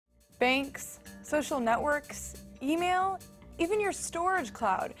banks, social networks, email, even your storage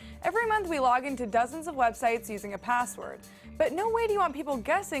cloud. Every month we log into dozens of websites using a password. But no way do you want people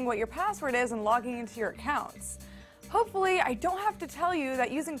guessing what your password is and logging into your accounts. Hopefully, I don't have to tell you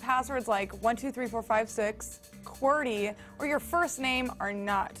that using passwords like 123456, QWERTY, or your first name are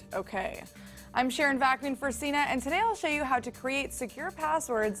not okay. I'm Sharon Vaknin for CNET, and today I'll show you how to create secure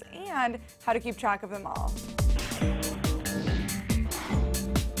passwords and how to keep track of them all.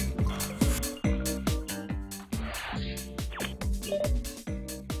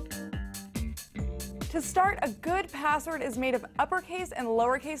 To start, a good password is made of uppercase and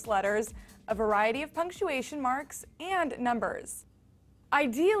lowercase letters, a variety of punctuation marks, and numbers.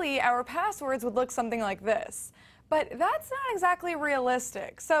 Ideally, our passwords would look something like this, but that's not exactly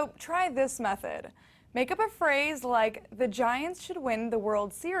realistic, so try this method. Make up a phrase like, "The Giants should win the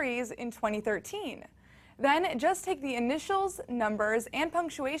World Series in 2013. Then just take the initials, numbers, and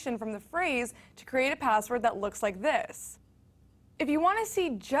punctuation from the phrase to create a password that looks like this. If you want to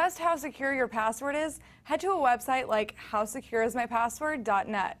see just how secure your password is, head to a website like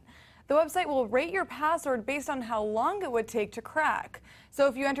howsecureismypassword.net. The website will rate your password based on how long it would take to crack. So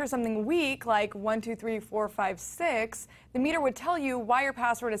if you enter something weak like 123456, the meter would tell you why your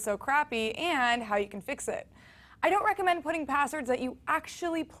password is so crappy and how you can fix it. I don't recommend putting passwords that you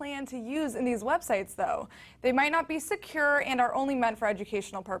actually plan to use in these websites, though. They might not be secure and are only meant for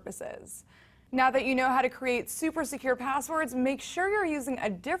educational purposes. Now that you know how to create super secure passwords, make sure you're using a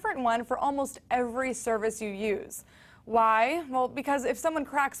different one for almost every service you use. Why? Well, because if someone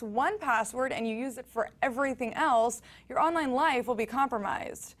cracks one password and you use it for everything else, your online life will be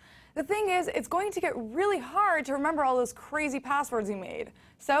compromised. The thing is, it's going to get really hard to remember all those crazy passwords you made.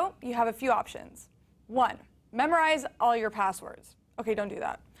 So you have a few options. 1, memorize all your passwords. Okay, don't do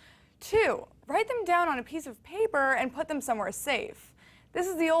that. 2, write them down on a piece of paper and put them somewhere safe. This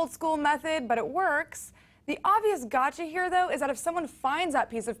is the old school method, but it works. The obvious gotcha here, though, is that if someone finds that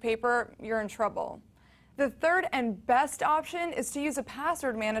piece of paper, you're in trouble. The third and best option is to use a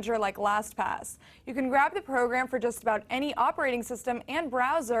password manager like LastPass. You can grab the program for just about any operating system and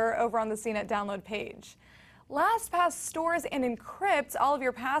browser over on the CNET download page. LastPass stores and encrypts all of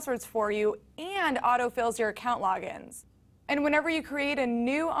your passwords for you and autofills your account logins. And whenever you create a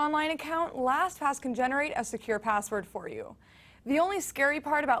new online account, LastPass can generate a secure password for you. The only scary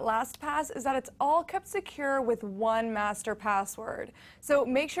part about LastPass is that it's all kept secure with one master password, so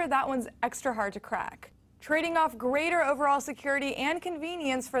make sure that one's extra hard to crack. Trading off greater overall security and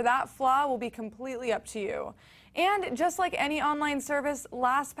convenience for that flaw will be completely up to you. And just like any online service,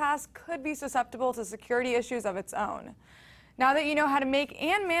 LastPass could be susceptible to security issues of its own. Now that you know how to make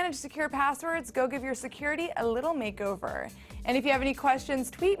and manage secure passwords, go give your security a little makeover. And if you have any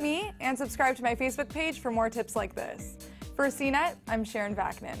questions, tweet me and subscribe to my Facebook page for more tips like this. For CNET, I'm Sharon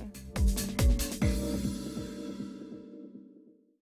Vaknin.